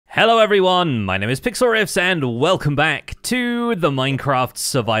Hello everyone, my name is Pixlriffs and welcome back to the Minecraft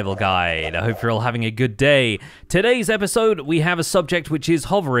Survival Guide. I hope you're all having a good day. Today's episode, we have a subject which is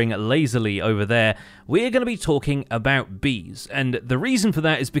hovering lazily over there. We're going to be talking about bees, and the reason for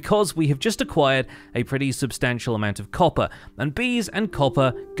that is because we have just acquired a pretty substantial amount of copper, and bees and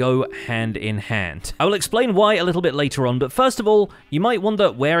copper go hand in hand. I will explain why a little bit later on, but first of all, you might wonder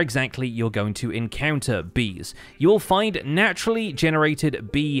where exactly you're going to encounter bees. You will find naturally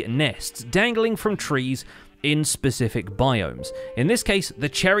generated bee nests dangling from trees in specific biomes. In this case, the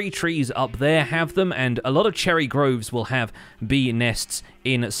cherry trees up there have them, and a lot of cherry groves will have bee nests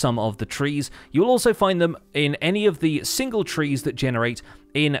in some of the trees. You'll also find them in any of the single trees that generate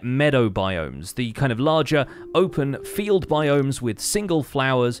in meadow biomes, the kind of larger open field biomes with single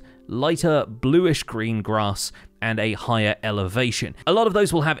flowers, lighter bluish green grass, and a higher elevation. A lot of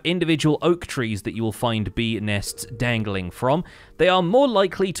those will have individual oak trees that you will find bee nests dangling from. They are more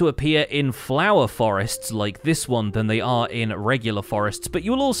likely to appear in flower forests like this one than they are in regular forests, but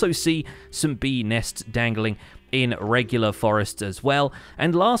you'll also see some bee nests dangling in regular forests as well.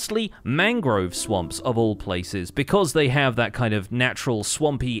 And lastly, mangrove swamps of all places, because they have that kind of natural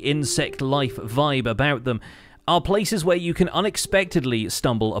swampy insect life vibe about them, are places where you can unexpectedly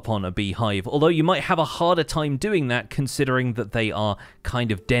stumble upon a beehive, although you might have a harder time doing that considering that they are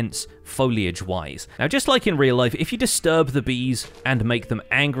kind of dense foliage-wise. Now, just like in real life, if you disturb the bees and make them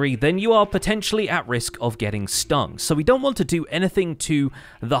angry, then you are potentially at risk of getting stung. So we don't want to do anything to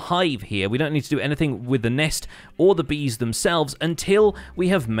the hive here. We don't need to do anything with the nest or the bees themselves until we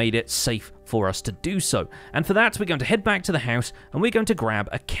have made it safe for us to do so. And for that, we're going to head back to the house and we're going to grab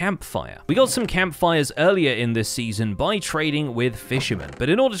a campfire. We got some campfires earlier in this season by trading with fishermen, but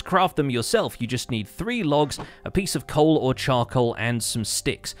in order to craft them yourself, you just need 3 logs, a piece of coal or charcoal, and some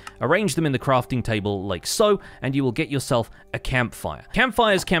sticks. Arrange them in the crafting table like so, and you will get yourself a campfire.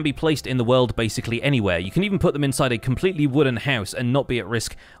 Campfires can be placed in the world basically anywhere. You can even put them inside a completely wooden house and not be at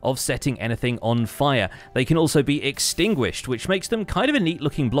risk of setting anything on fire. They can also be extinguished, which makes them kind of a neat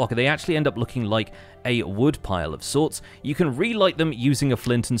looking block. They actually end up looking like a wood pile of sorts. You can relight them using a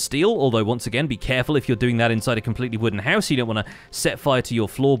flint and steel, although once again, be careful if you're doing that inside a completely wooden house. You don't want to set fire to your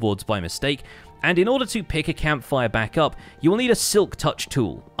floorboards by mistake. And in order to pick a campfire back up, you will need a silk touch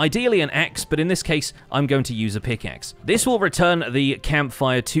tool. Ideally an axe, but in this case, I'm going to use a pickaxe. This will return the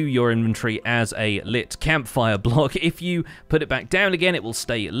campfire to your inventory as a lit campfire block. If you put it back down again, it will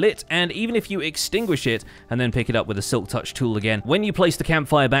stay lit, and even if you extinguish it and then pick it up with a silk touch tool again, when you place the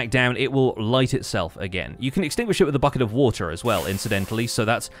campfire back down, it will light itself again. You can extinguish it with a bucket of water as well, incidentally, so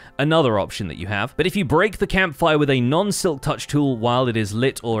that's another option that you have. But if you break the campfire with a non-silk touch tool while it is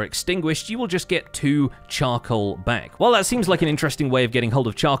lit or extinguished, you will just get 2 charcoal back. While that seems like an interesting way of getting hold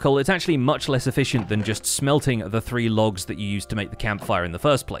of charcoal, it's actually much less efficient than just smelting the 3 logs that you used to make the campfire in the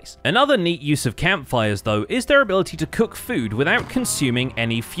first place. Another neat use of campfires, though, is their ability to cook food without consuming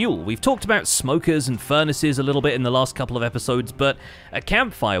any fuel. We've talked about smokers and furnaces a little bit in the last couple of episodes, but a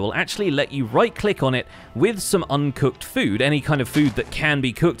campfire will actually let you right-click on it with some uncooked food. Any kind of food that can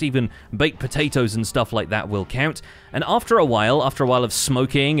be cooked, even baked potatoes and stuff like that will count. And after a while of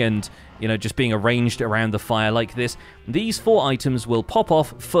smoking and just being arranged around the fire like this, these 4 items will pop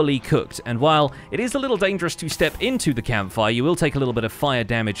off fully cooked. And while it is a little dangerous to step into the campfire, you will take a little bit of fire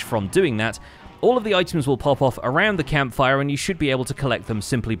damage from doing that. All of the items will pop off around the campfire, and you should be able to collect them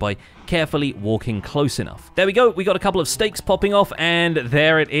simply by carefully walking close enough. There we go, we got a couple of steaks popping off, and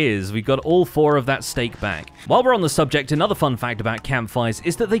there it is. We've got all 4 of that steak back. While we're on the subject, another fun fact about campfires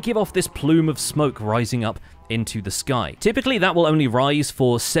is that they give off this plume of smoke rising up into the sky. Typically, that will only rise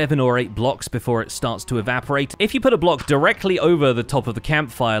for 7 or 8 blocks before it starts to evaporate. If you put a block directly over the top of the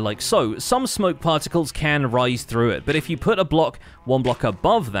campfire like so, some smoke particles can rise through it, but if you put a block 1 block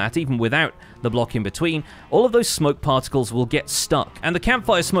above that, even without the block in between, all of those smoke particles will get stuck, and the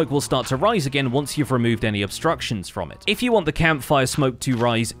campfire smoke will start to rise again once you've removed any obstructions from it. If you want the campfire smoke to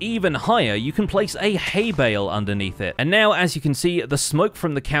rise even higher, you can place a hay bale underneath it. And now, as you can see, the smoke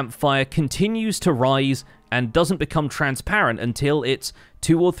from the campfire continues to rise and doesn't become transparent until it's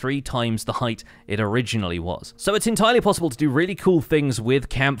 2 or 3 times the height it originally was. So it's entirely possible to do really cool things with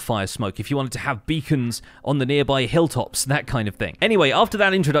campfire smoke if you wanted to have beacons on the nearby hilltops, that kind of thing. Anyway, after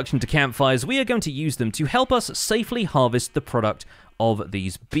that introduction to campfires, we are going to use them to help us safely harvest the product of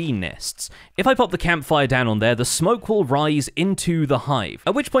these bee nests. If I pop the campfire down on there, the smoke will rise into the hive,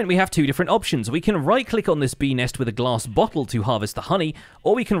 at which point we have two different options. We can right-click on this bee nest with a glass bottle to harvest the honey,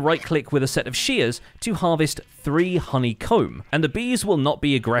 or we can right-click with a set of shears to harvest 3 honeycomb. And the bees will not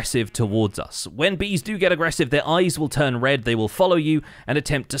be aggressive towards us. When bees do get aggressive, their eyes will turn red, they will follow you and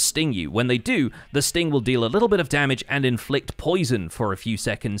attempt to sting you. When they do, the sting will deal a little bit of damage and inflict poison for a few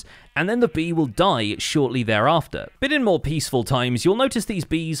seconds, and then the bee will die shortly thereafter. But in more peaceful times, you'll notice these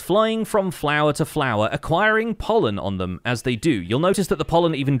bees flying from flower to flower, acquiring pollen on them as they do. You'll notice that the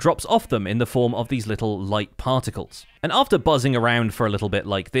pollen even drops off them in the form of these little light particles. And after buzzing around for a little bit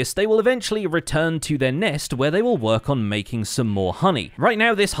like this, they will eventually return to their nest where they will work on making some more honey. Right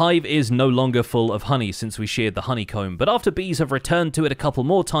now, this hive is no longer full of honey since we sheared the honeycomb, but after bees have returned to it a couple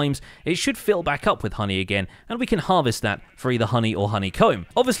more times, it should fill back up with honey again, and we can harvest that for either honey or honeycomb.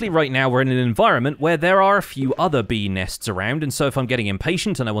 Obviously, right now we're in an environment where there are a few other bee nests around, and so if I'm getting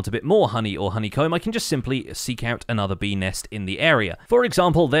impatient and I want a bit more honey or honeycomb, I can just simply seek out another bee nest in the area. For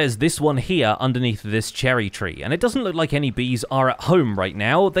example, there's this one here underneath this cherry tree, and it doesn't look like any bees are at home right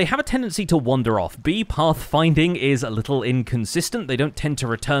now. They have a tendency to wander off. Bee pathfinding is a little inconsistent. They don't tend to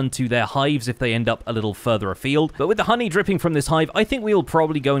return to their hives if they end up a little further afield. But with the honey dripping from this hive, I think we'll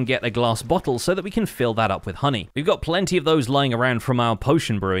probably go and get a glass bottle so that we can fill that up with honey. We've got plenty of those lying around from our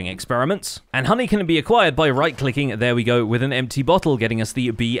potion brewing experiments. And honey can be acquired by right-clicking, there we go, with an empty bottle, getting us the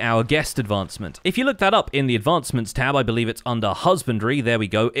Be Our Guest advancement. If you look that up in the Advancements tab, I believe it's under Husbandry, there we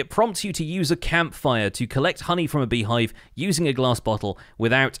go, it prompts you to use a campfire to collect honey from a beehive using a glass bottle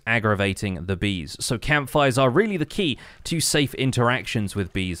without aggravating the bees. So campfires are really the key to safe interactions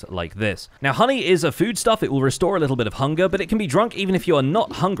with bees like this. Now, honey is a foodstuff. It will restore a little bit of hunger, but it can be drunk even if you are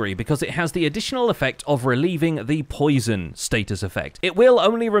not hungry because it has the additional effect of relieving the poison status effect. It will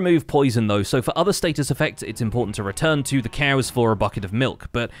only remove poison though, so for other status effects, it's important to return to the cows for a bucket of milk.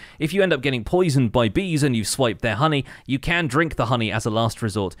 But if you end up getting poisoned by bees and you've swiped their honey, you can drink the honey as a last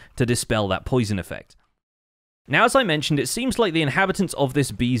resort to dispel that poison effect. Now, as I mentioned, it seems like the inhabitants of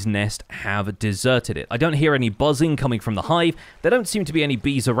this bee's nest have deserted it. I don't hear any buzzing coming from the hive. There don't seem to be any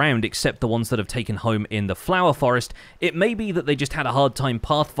bees around except the ones that have taken home in the flower forest. It may be that they just had a hard time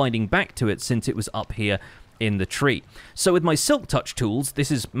pathfinding back to it since it was up here in the tree. So with my Silk Touch tools, this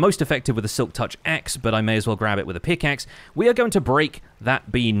is most effective with a Silk Touch axe, but I may as well grab it with a pickaxe. We are going to break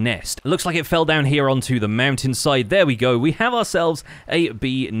that bee nest. It looks like it fell down here onto the mountainside. There we go. We have ourselves a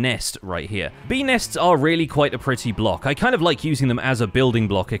bee nest right here. Bee nests are really quite a pretty block. I kind of like using them as a building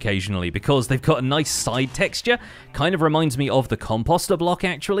block occasionally because they've got a nice side texture. Kind of reminds me of the composter block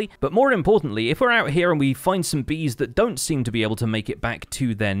actually. But more importantly, if we're out here and we find some bees that don't seem to be able to make it back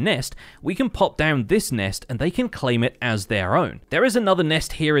to their nest, we can pop down this nest and they can claim it as their own. There is another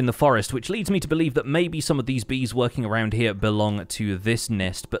nest here in the forest, which leads me to believe that maybe some of these bees working around here belong to this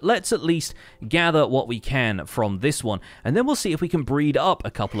nest, but let's at least gather what we can from this one, and then we'll see if we can breed up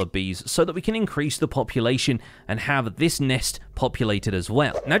a couple of bees so that we can increase the population and have this nest populated as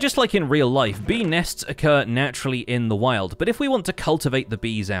well. Now, just like in real life, bee nests occur naturally in the wild, but if we want to cultivate the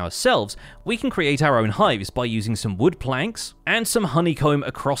bees ourselves, we can create our own hives by using some wood planks and some honeycomb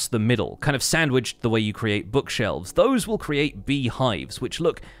across the middle, kind of sandwiched the way you create bookshelves. Those will create bee hives, which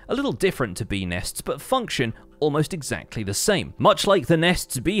look a little different to bee nests, but function almost exactly the same. Much like the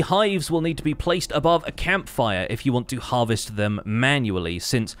nests, bee hives will need to be placed above a campfire if you want to harvest them manually,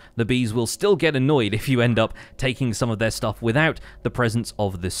 since the bees will still get annoyed if you end up taking some of their stuff without the presence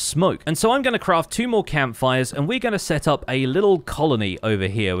of this smoke. And so I'm going to craft 2 more campfires, and we're going to set up a little colony over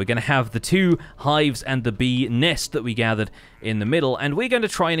here. We're going to have the 2 hives and the bee nest that we gathered in the middle, and we're going to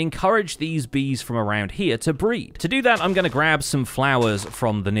try and encourage these bees from around here to breed. To do that, I'm going to grab some flowers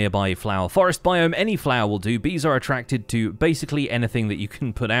from the nearby flower forest biome. Any flower will do. Bees are attracted to basically anything that you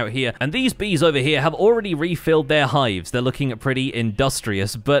can put out here, and these bees over here have already refilled their hives. They're looking pretty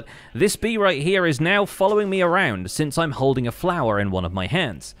industrious, but this bee right here is now following me around since I'm holding a flower in one of my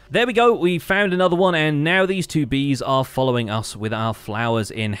hands. There we go, we found another one, and now these 2 bees are following us with our flowers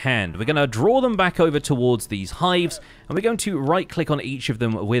in hand. We're going to draw them back over towards these hives, and we're going to right-click on each of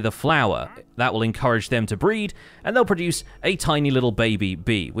them with a flower. That will encourage them to breed, and they'll produce a tiny little baby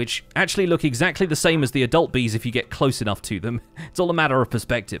bee, which actually look exactly the same as the adult bees if you get close enough to them. It's all a matter of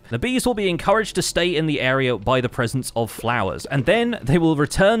perspective. The bees will be encouraged to stay in the area by the presence of flowers, and then they will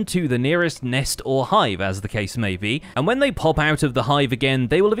return to the nearest nest or hive, as the case may be, and when they pop out of the hive again,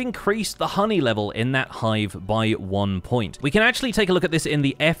 they will have increased the honey level in that hive by 1 point. We can actually take a look at this in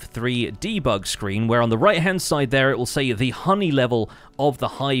the F3 debug screen, where on the right-hand side there, it will say the honey level of the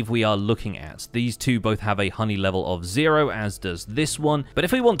hive we are looking at. These 2 both have a honey level of 0, as does this one. But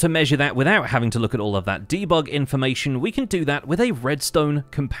if we want to measure that without having to look at all of that debug debug information, we can do that with a redstone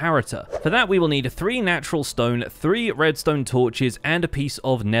comparator. For that, we will need 3 natural stone, 3 redstone torches, and a piece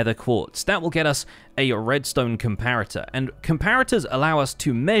of nether quartz. That will get us a redstone comparator, and comparators allow us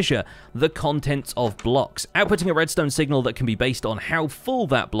to measure the contents of blocks, outputting a redstone signal that can be based on how full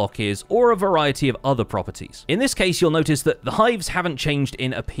that block is or a variety of other properties. In this case, you'll notice that the hives haven't changed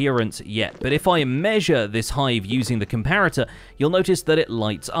in appearance yet, but if I measure this hive using the comparator, you'll notice that it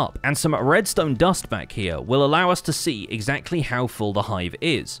lights up, and some redstone dust back here will allow us to see exactly how full the hive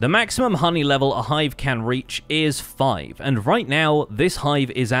is. The maximum honey level a hive can reach is 5, and right now this hive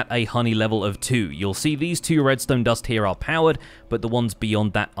is at a honey level of 2. You'll see these 2 redstone dust here are powered, but the ones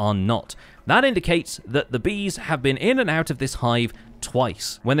beyond that are not. That indicates that the bees have been in and out of this hive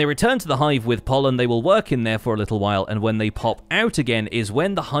twice. When they return to the hive with pollen, they will work in there for a little while, and when they pop out again is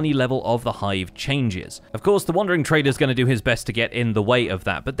when the honey level of the hive changes. Of course, the wandering trader is going to do his best to get in the way of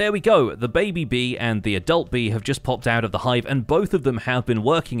that, but there we go. The baby bee and the adult bee have just popped out of the hive, and both of them have been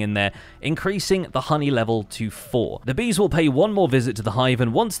working in there, increasing the honey level to 4. The bees will pay one more visit to the hive,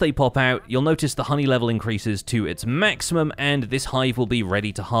 and once they pop out, you'll notice the honey level increases to its maximum, and this hive will be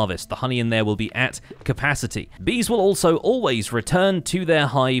ready to harvest. The honey in there will be at capacity. Bees will also always return to their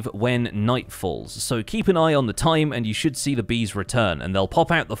hive when night falls, so keep an eye on the time and you should see the bees return, and they'll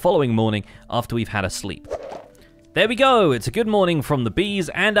pop out the following morning after we've had a sleep. There we go, it's a good morning from the bees,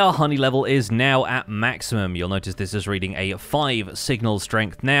 and our honey level is now at maximum. You'll notice this is reading a 5 signal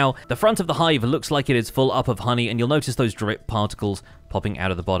strength now. The front of the hive looks like it is full up of honey, and you'll notice those drip particles popping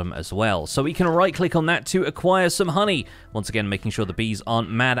out of the bottom as well. So we can right-click on that to acquire some honey. Once again, making sure the bees aren't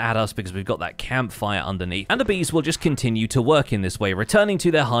mad at us because we've got that campfire underneath. And the bees will just continue to work in this way, returning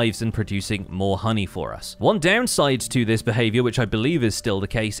to their hives and producing more honey for us. One downside to this behavior, which I believe is still the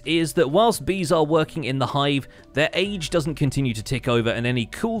case, is that whilst bees are working in the hive, their age doesn't continue to tick over and any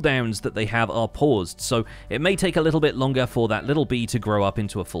cooldowns that they have are paused. So it may take a little bit longer for that little bee to grow up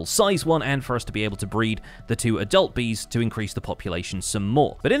into a full-size one and for us to be able to breed the 2 adult bees to increase the population some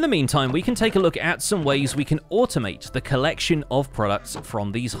more. But in the meantime, we can take a look at some ways we can automate the collection of products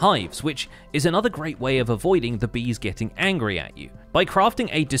from these hives, which is another great way of avoiding the bees getting angry at you. By crafting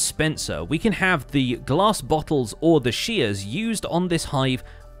a dispenser, we can have the glass bottles or the shears used on this hive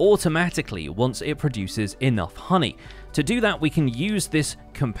automatically once it produces enough honey. To do that, we can use this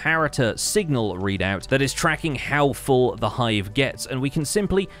comparator signal readout that is tracking how full the hive gets, and we can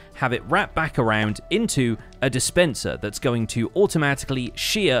simply have it wrap back around into a dispenser that's going to automatically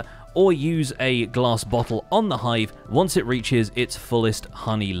shear or use a glass bottle on the hive once it reaches its fullest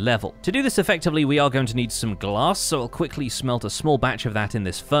honey level. To do this effectively, we are going to need some glass, so I'll quickly smelt a small batch of that in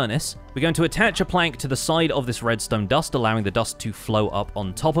this furnace. We're going to attach a plank to the side of this redstone dust, allowing the dust to flow up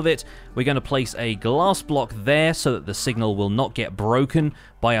on top of it. We're going to place a glass block there so that the signal will not get broken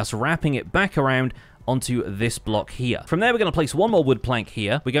by us wrapping it back around onto this block here. From there, we're going to place one more wood plank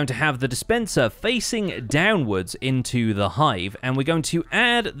here. We're going to have the dispenser facing downwards into the hive, and we're going to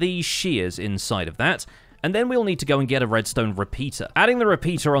add these shears inside of that. And then we'll need to go and get a redstone repeater. Adding the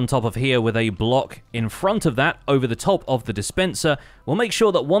repeater on top of here with a block in front of that over the top of the dispenser will make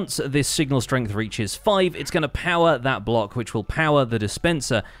sure that once this signal strength reaches 5, it's going to power that block, which will power the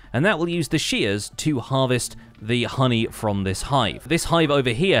dispenser, and that will use the shears to harvest the honey from this hive. This hive over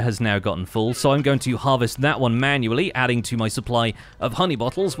here has now gotten full, so I'm going to harvest that one manually, adding to my supply of honey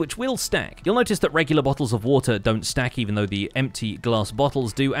bottles, which will stack. You'll notice that regular bottles of water don't stack, even though the empty glass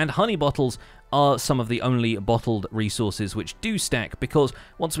bottles do, and honey bottles are some of the only bottled resources which do stack, because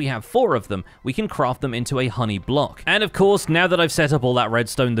once we have 4 of them, we can craft them into a honey block. And of course, now that I've set up all that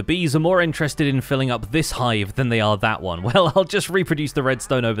redstone, the bees are more interested in filling up this hive than they are that one. Well, I'll just reproduce the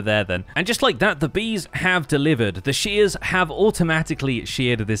redstone over there then. And just like that, the bees have delivered. The shears have automatically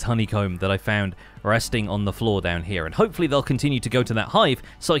sheared this honeycomb that I found resting on the floor down here, and hopefully they'll continue to go to that hive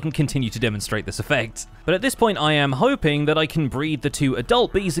so I can continue to demonstrate this effect. But at this point, I am hoping that I can breed the 2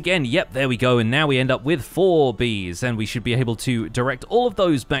 adult bees again. Yep, there we go, and now we end up with 4 bees, and we should be able to direct all of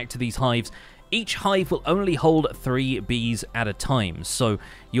those back to these hives. Each hive will only hold 3 bees at a time, so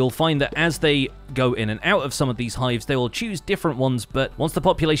you'll find that as they go in and out of some of these hives, they will choose different ones, but once the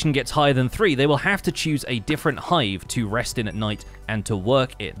population gets higher than 3, they will have to choose a different hive to rest in at night and to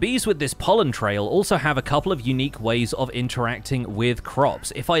work it. Bees with this pollen trail also have a couple of unique ways of interacting with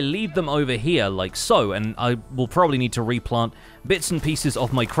crops. If I lead them over here like so, and I will probably need to replant bits and pieces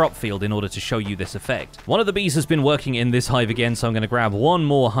of my crop field in order to show you this effect. One of the bees has been working in this hive again, so I'm going to grab one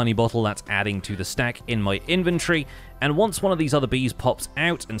more honey bottle. That's adding to the stack in my inventory. And once one of these other bees pops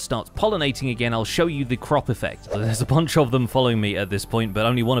out and starts pollinating again, I'll show you the crop effect. There's a bunch of them following me at this point, but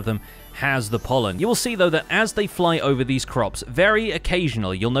only one of them has the pollen. You will see though that as they fly over these crops, very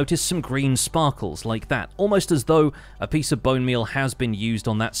occasionally you'll notice some green sparkles like that, almost as though a piece of bone meal has been used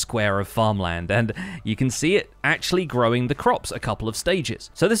on that square of farmland, and you can see it actually growing the crops a couple of stages.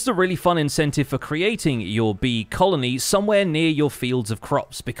 So this is a really fun incentive for creating your bee colony somewhere near your fields of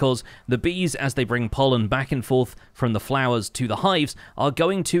crops, because the bees, as they bring pollen back and forth from the flowers to the hives, are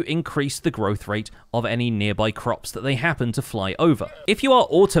going to increase the growth rate of any nearby crops that they happen to fly over. If you are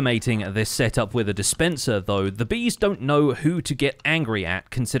automating this setup with a dispenser though, the bees don't know who to get angry at,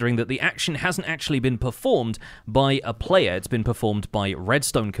 considering that the action hasn't actually been performed by a player, it's been performed by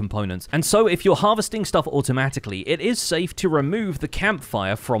redstone components. And so if you're harvesting stuff automatically, it is safe to remove the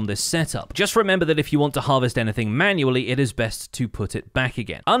campfire from this setup. Just remember that if you want to harvest anything manually, it is best to put it back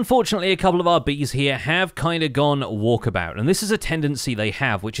again. Unfortunately, a couple of our bees here have kind of gone walkabout, and this is a tendency they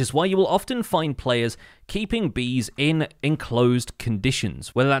have, which is why you will often find players keeping bees in enclosed conditions,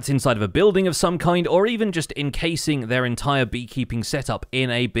 whether that's inside of a building of some kind, or even just encasing their entire beekeeping setup in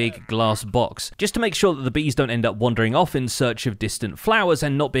a big glass box, just to make sure that the bees don't end up wandering off in search of distant flowers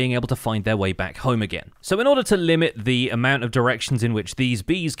and not being able to find their way back home again. So in order to limit the amount of directions in which these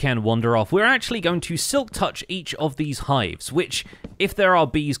bees can wander off, we're actually going to silk touch each of these hives, which, if there are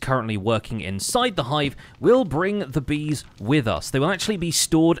bees currently working inside the hive, will bring the bees with us. They will actually be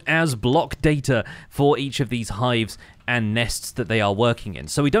stored as block data for each of these hives and nests that they are working in.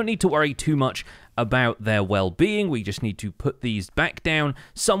 So we don't need to worry too much about their well-being. We just need to put these back down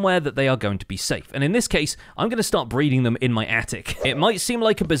somewhere that they are going to be safe. And in this case, I'm going to start breeding them in my attic. It might seem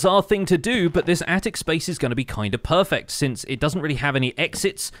like a bizarre thing to do, but this attic space is going to be kind of perfect since it doesn't really have any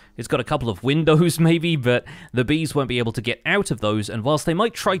exits. It's got a couple of windows maybe, but the bees won't be able to get out of those. And whilst they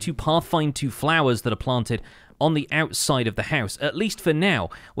might try to pathfind to flowers that are planted on the outside of the house, at least for now,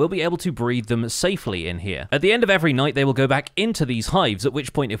 we'll be able to breed them safely in here. At the end of every night, they will go back into these hives, at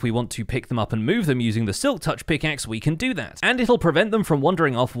which point if we want to pick them up and move them using the Silk Touch pickaxe, we can do that. And it'll prevent them from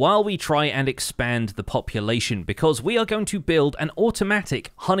wandering off while we try and expand the population, because we are going to build an automatic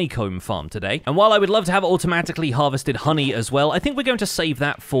honeycomb farm today. And while I would love to have automatically harvested honey as well, I think we're going to save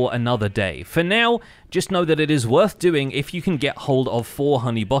that for another day. For now, just know that it is worth doing if you can get hold of 4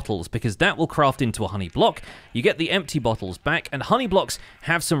 honey bottles, because that will craft into a honey block. You get the empty bottles back, and honey blocks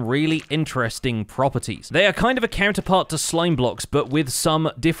have some really interesting properties. They are kind of a counterpart to slime blocks, but with some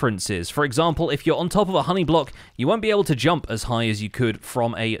differences. For example, if you're on top of a honey block, you won't be able to jump as high as you could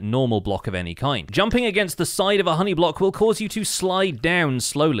from a normal block of any kind. Jumping against the side of a honey block will cause you to slide down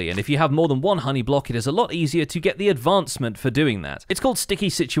slowly, and if you have more than one honey block, it is a lot easier to get the advancement for doing that. It's called Sticky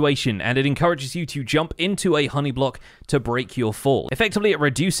Situation, and it encourages you to jump into a honey block to break your fall. Effectively, it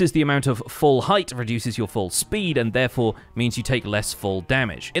reduces the amount of fall height, reduces your fall speed, and therefore means you take less fall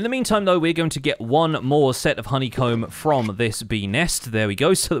damage. In the meantime though, we're going to get one more set of honeycomb from this bee nest. There we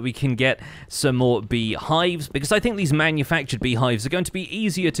go, so that we can get some more bee hives, because I think these manufactured bee hives are going to be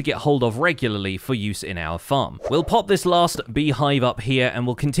easier to get hold of regularly for use in our farm. We'll pop this last bee hive up here, and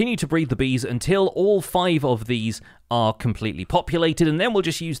we'll continue to breed the bees until all 5 of these are completely populated, and then we'll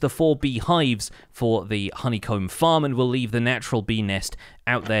just use the 4 bee hives for the honeycomb farm, and we'll leave the natural bee nest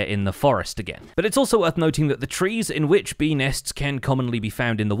out there in the forest again. But it's also worth noting that the trees in which bee nests can commonly be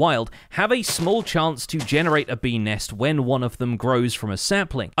found in the wild have a small chance to generate a bee nest when one of them grows from a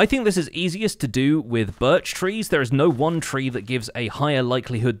sapling. I think this is easiest to do with birch trees. There is no one tree that gives a higher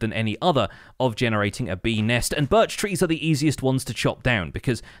likelihood than any other of generating a bee nest, and birch trees are the easiest ones to chop down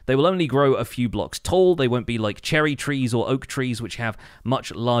because they will only grow a few blocks tall. They won't be like cherry trees or oak trees, which have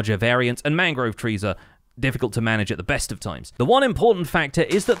much larger variance, and mangrove trees are difficult to manage at the best of times. The one important factor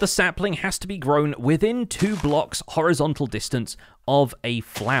is that the sapling has to be grown within 2 blocks horizontal distance of a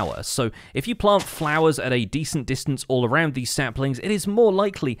flower. So if you plant flowers at a decent distance all around these saplings, it is more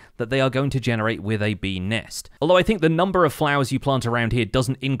likely that they are going to generate with a bee nest. Although I think the number of flowers you plant around here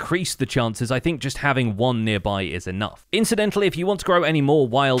doesn't increase the chances, I think just having one nearby is enough. Incidentally, if you want to grow any more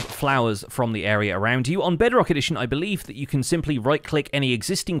wild flowers from the area around you, on Bedrock Edition I believe that you can simply right-click any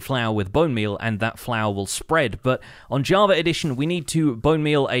existing flower with bone meal and that flower will spread, but on Java Edition we need to bone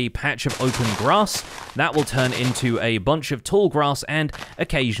meal a patch of open grass. That will turn into a bunch of tall grass and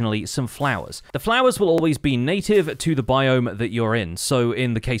occasionally some flowers. The flowers will always be native to the biome that you're in. So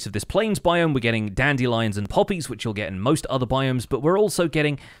in the case of this plains biome, we're getting dandelions and poppies, which you'll get in most other biomes, but we're also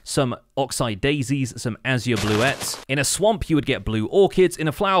getting some oxeye daisies, some azure bluettes. In a swamp, you would get blue orchids. In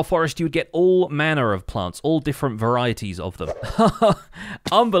a flower forest, you would get all manner of plants, all different varieties of them.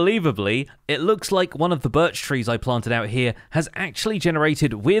 Unbelievably, it looks like one of the birch trees I planted out here has actually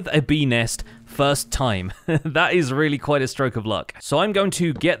generated with a bee nest first time. That is really quite a stroke of luck. So I'm going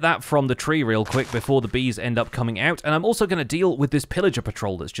to get that from the tree real quick before the bees end up coming out, and I'm also going to deal with this pillager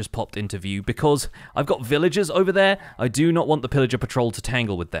patrol that's just popped into view because I've got villagers over there. I do not want the pillager patrol to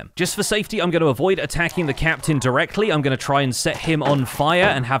tangle with them. Just for safety, I'm going to avoid attacking the captain directly. I'm going to try and set him on fire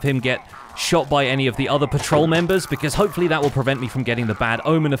and have him get shot by any of the other patrol members, because hopefully that will prevent me from getting the bad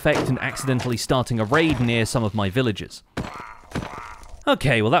omen effect and accidentally starting a raid near some of my villagers.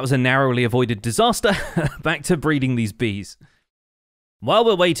 Okay, well that was a narrowly avoided disaster. Back to breeding these bees. While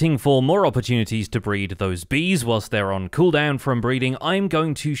we're waiting for more opportunities to breed those bees whilst they're on cooldown from breeding, I'm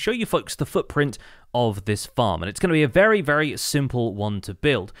going to show you folks the footprint of this farm, and it's going to be a very, very simple one to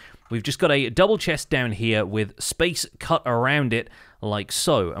build. We've just got a double chest down here with space cut around it like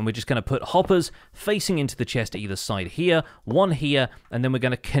so, and we're just going to put hoppers facing into the chest either side here, one here, and then we're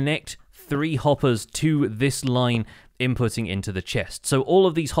going to connect 3 hoppers to this line inputting into the chest. So all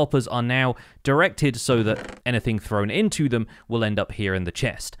of these hoppers are now directed so that anything thrown into them will end up here in the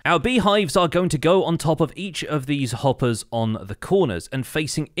chest. Our beehives are going to go on top of each of these hoppers on the corners, and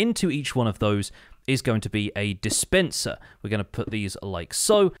facing into each one of those is going to be a dispenser. We're going to put these like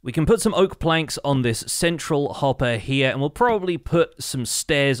so. We can put some oak planks on this central hopper here, and we'll probably put some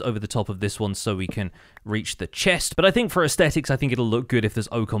stairs over the top of this one so we can reach the chest. But I think for aesthetics, I think it'll look good if there's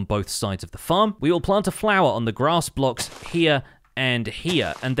oak on both sides of the farm. We will plant a flower on the grass blocks here and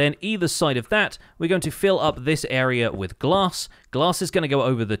here, and then either side of that, we're going to fill up this area with glass. Glass is going to go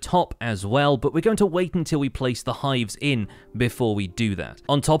over the top as well, but we're going to wait until we place the hives in before we do that.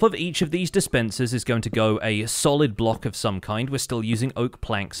 On top of each of these dispensers is going to go a solid block of some kind. We're still using oak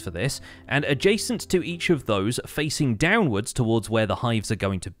planks for this, and adjacent to each of those, facing downwards towards where the hives are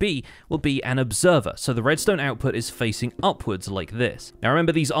going to be, will be an observer. So the redstone output is facing upwards like this. Now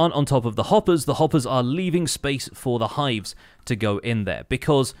remember, these aren't on top of the hoppers. The hoppers are leaving space for the hives to go in there,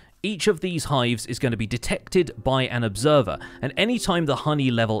 because each of these hives is going to be detected by an observer, and anytime the honey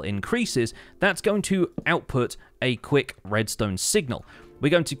level increases, that's going to output a quick redstone signal. We're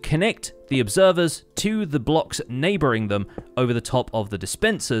going to connect the observers to the blocks neighboring them over the top of the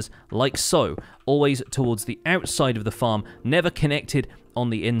dispensers, like so, always towards the outside of the farm, never connected on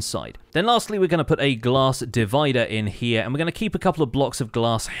the inside. Then lastly, we're going to put a glass divider in here, and we're going to keep a couple of blocks of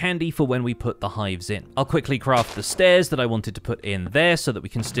glass handy for when we put the hives in. I'll quickly craft the stairs that I wanted to put in there so that we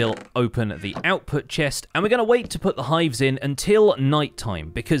can still open the output chest, and we're going to wait to put the hives in until nighttime,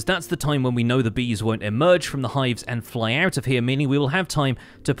 because that's the time when we know the bees won't emerge from the hives and fly out of here, meaning we will have time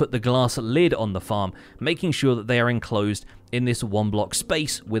to put the glass lid on the farm, making sure that they are enclosed in this 1-block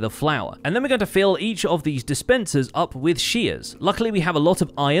space with a flower. And then we're going to fill each of these dispensers up with shears. Luckily, we have a lot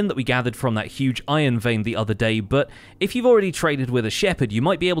of iron that we gathered from that huge iron vein the other day, but if you've already traded with a shepherd, you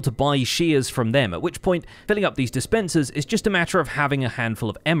might be able to buy shears from them, at which point filling up these dispensers is just a matter of having a handful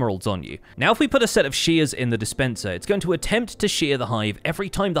of emeralds on you. Now, if we put a set of shears in the dispenser, it's going to attempt to shear the hive every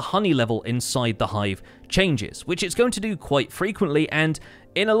time the honey level inside the hive changes, which it's going to do quite frequently, and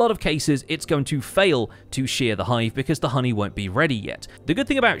in a lot of cases, it's going to fail to shear the hive because the honey won't be ready yet. The good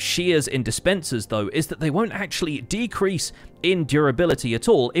thing about shears in dispensers, though, is that they won't actually decrease in durability at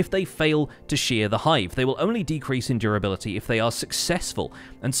all if they fail to shear the hive. They will only decrease in durability if they are successful.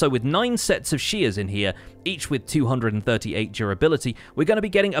 And so with 9 sets of shears in here, each with 238 durability, we're going to be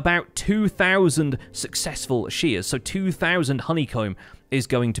getting about 2,000 successful shears, so 2,000 honeycomb is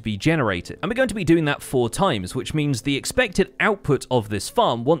going to be generated. And we're going to be doing that 4 times, which means the expected output of this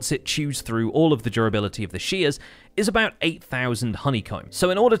farm, once it chews through all of the durability of the shears, is about 8,000 honeycomb. So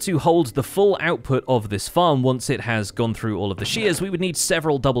in order to hold the full output of this farm once it has gone through all of the shears, we would need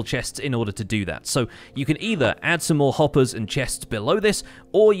several double chests in order to do that. So you can either add some more hoppers and chests below this,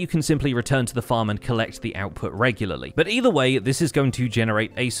 or you can simply return to the farm and collect the output regularly. But either way, this is going to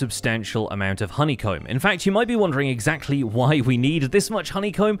generate a substantial amount of honeycomb. In fact, you might be wondering exactly why we need this much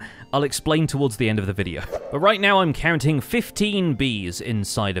honeycomb. I'll explain towards the end of the video. But right now I'm counting 15 bees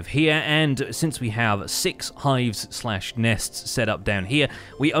inside of here, and since we have 6 hives/nests set up down here,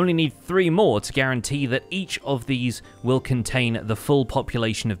 we only need 3 more to guarantee that each of these will contain the full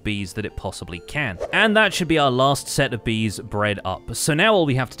population of bees that it possibly can. And that should be our last set of bees bred up. So now all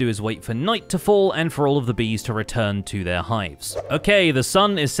we have to do is wait for night to fall and for all of the bees to return to their hives. Okay, the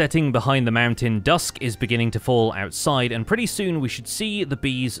sun is setting behind the mountain, dusk is beginning to fall outside, and pretty soon we should see the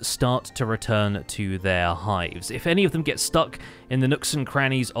bees start to return to their hives. If any of them get stuck in the nooks and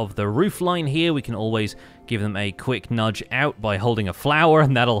crannies of the roof line here, we can always give them a quick nudge out by holding a flower,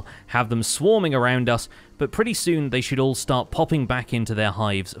 and that'll have them swarming around us. But pretty soon they should all start popping back into their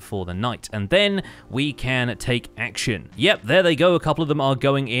hives for the night, and then we can take action. Yep, there they go. A couple of them are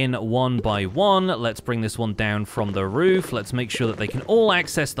going in one by one. Let's bring this one down from the roof. Let's make sure that they can all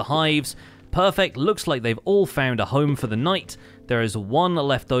access the hives. Perfect. Looks like they've all found a home for the night. There is one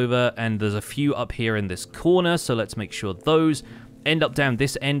left over, and there's a few up here in this corner, so let's make sure those end up down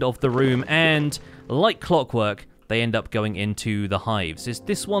this end of the room, and like clockwork, they end up going into the hives. Is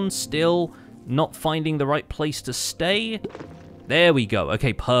this one still not finding the right place to stay? There we go.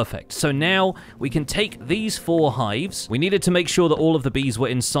 Okay, perfect. So now we can take these 4 hives. We needed to make sure that all of the bees were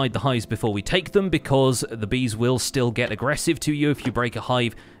inside the hives before we take them, because the bees will still get aggressive to you if you break a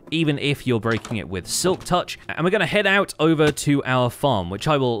hive, even if you're breaking it with Silk Touch. And we're going to head out over to our farm, which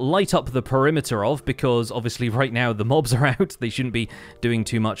I will light up the perimeter of, because obviously right now the mobs are out. They shouldn't be doing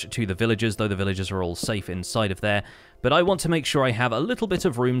too much to the villagers, though the villagers are all safe inside of there. But I want to make sure I have a little bit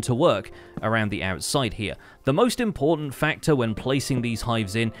of room to work around the outside here. The most important factor when placing these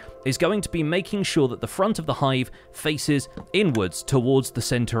hives in is going to be making sure that the front of the hive faces inwards towards the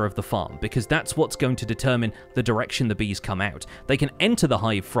center of the farm, because that's what's going to determine the direction the bees come out. They can enter the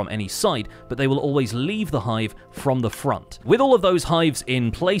hive from any side, but they will always leave the hive from the front. With all of those hives in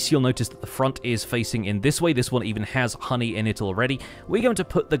place, you'll notice that the front is facing in this way. This one even has honey in it already. We're going to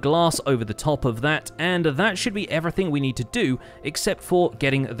put the glass over the top of that, and that should be everything we need to do, except for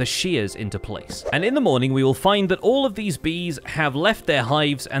getting the shears into place. And in the morning, we will find that all of these bees have left their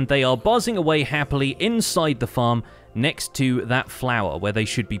hives, and they are buzzing away happily inside the farm next to that flower where they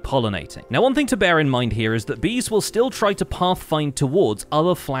should be pollinating. Now, one thing to bear in mind here is that bees will still try to pathfind towards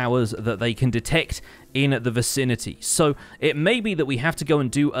other flowers that they can detect in the vicinity. So it may be that we have to go and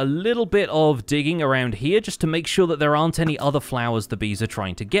do a little bit of digging around here just to make sure that there aren't any other flowers the bees are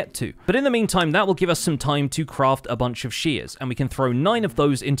trying to get to. But in the meantime, that will give us some time to craft a bunch of shears, and we can throw 9 of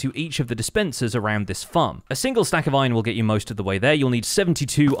those into each of the dispensers around this farm. A single stack of iron will get you most of the way there. You'll need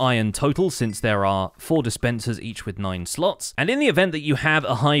 72 iron total, since there are 4 dispensers, each with 9 slots. And in the event that you have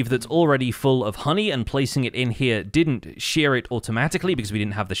a hive that's already full of honey and placing it in here didn't shear it automatically because we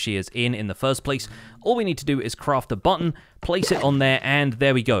didn't have the shears in the first place, all we need to do is craft a button, place it on there, and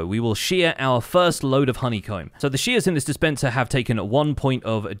there we go. We will shear our first load of honeycomb. So the shears in this dispenser have taken 1 point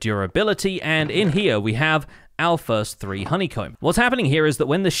of durability, and in here we have our first 3 honeycomb. What's happening here is that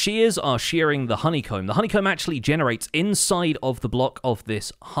when the shears are shearing the honeycomb actually generates inside of the block of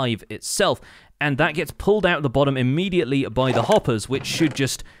this hive itself, and that gets pulled out the bottom immediately by the hoppers, which should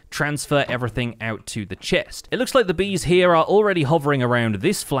just transfer everything out to the chest. It looks like the bees here are already hovering around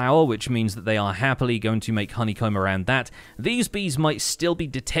this flower, which means that they are happily going to make honeycomb around that. These bees might still be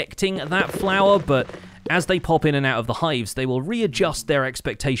detecting that flower, but as they pop in and out of the hives, they will readjust their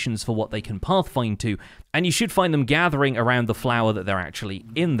expectations for what they can pathfind to, and you should find them gathering around the flower that they're actually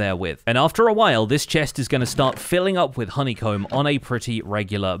in there with. And after a while, this chest is going to start filling up with honeycomb on a pretty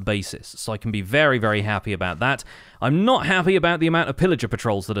regular basis, so I can be very, very happy about that. I'm not happy about the amount of pillager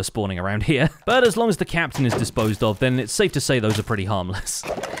patrols that are spawning around here, but as long as the captain is disposed of, then it's safe to say those are pretty harmless.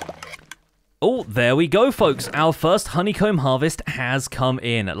 Oh, there we go, folks. Our first honeycomb harvest has come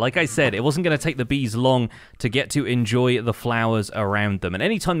in. Like I said, it wasn't going to take the bees long to get to enjoy the flowers around them. And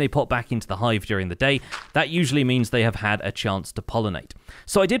anytime they pop back into the hive during the day, that usually means they have had a chance to pollinate.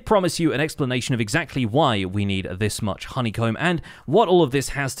 So I did promise you an explanation of exactly why we need this much honeycomb and what all of this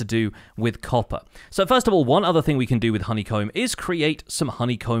has to do with copper. So first of all, one other thing we can do with honeycomb is create some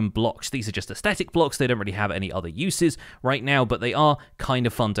honeycomb blocks. These are just aesthetic blocks. They don't really have any other uses right now, but they are kind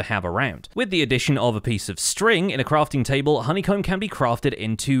of fun to have around. With the addition of a piece of string in a crafting table, honeycomb can be crafted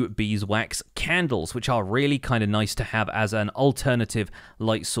into beeswax candles, which are really kind of nice to have as an alternative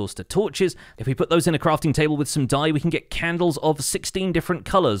light source to torches. If we put those in a crafting table with some dye, we can get candles of 16 different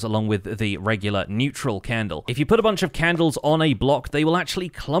colors along with the regular neutral candle. If you put a bunch of candles on a block, they will actually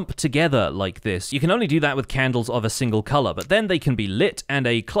clump together like this. You can only do that with candles of a single color, but then they can be lit, and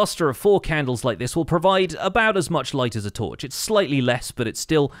a cluster of 4 candles like this will provide about as much light as a torch. It's slightly less, but it's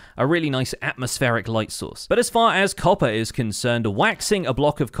still a really nice atmospheric light source. But as far as copper is concerned, waxing a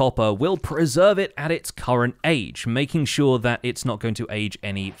block of copper will preserve it at its current age, making sure that it's not going to age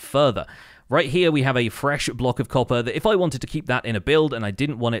any further. Right here we have a fresh block of copper that if I wanted to keep that in a build and I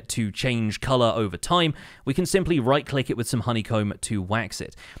didn't want it to change color over time, we can simply right-click it with some honeycomb to wax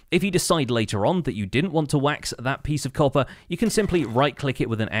it. If you decide later on that you didn't want to wax that piece of copper, you can simply right-click it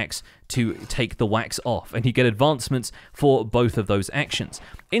with an X to take the wax off, and you get advancements for both of those actions.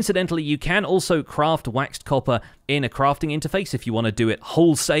 Incidentally, you can also craft waxed copper in a crafting interface if you want to do it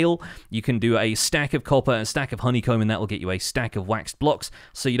wholesale. You can do a stack of copper, a stack of honeycomb, and that will get you a stack of waxed blocks,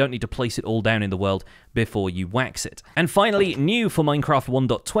 so you don't need to place it all down in the world before you wax it. And finally, new for Minecraft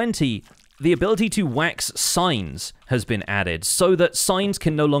 1.20, the ability to wax signs has been added, so that signs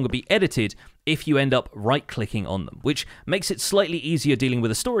can no longer be edited if you end up right-clicking on them, which makes it slightly easier dealing with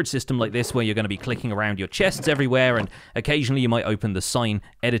a storage system like this, where you're going to be clicking around your chests everywhere, and occasionally you might open the sign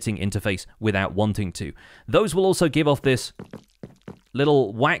editing interface without wanting to. Those will also give off this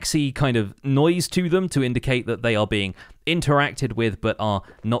little waxy kind of noise to them to indicate that they are being interacted with but are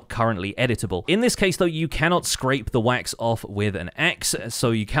not currently editable. In this case, though, you cannot scrape the wax off with an axe,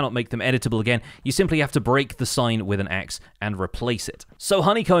 so you cannot make them editable again. You simply have to break the sign with an axe and replace it. So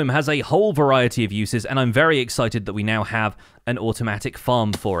Honeycomb has a whole variety of uses, and I'm very excited that we now have an automatic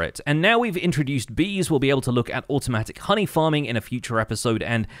farm for it. And now we've introduced bees, we'll be able to look at automatic honey farming in a future episode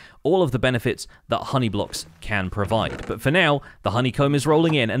and all of the benefits that honey blocks can provide. But for now, the honeycomb is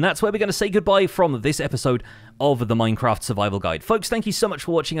rolling in, and that's where we're going to say goodbye from this episode of the Minecraft Survival Guide. Folks, thank you so much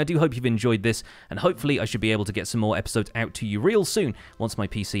for watching. I do hope you've enjoyed this, and hopefully I should be able to get some more episodes out to you real soon once my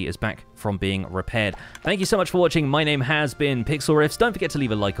PC is back from being repaired. Thank you so much for watching. My name has been Pixlriffs. Don't forget to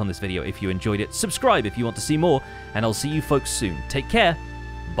leave a like on this video if you enjoyed it. Subscribe if you want to see more, and I'll see you folks soon. Take care.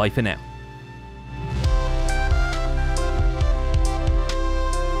 Bye for now.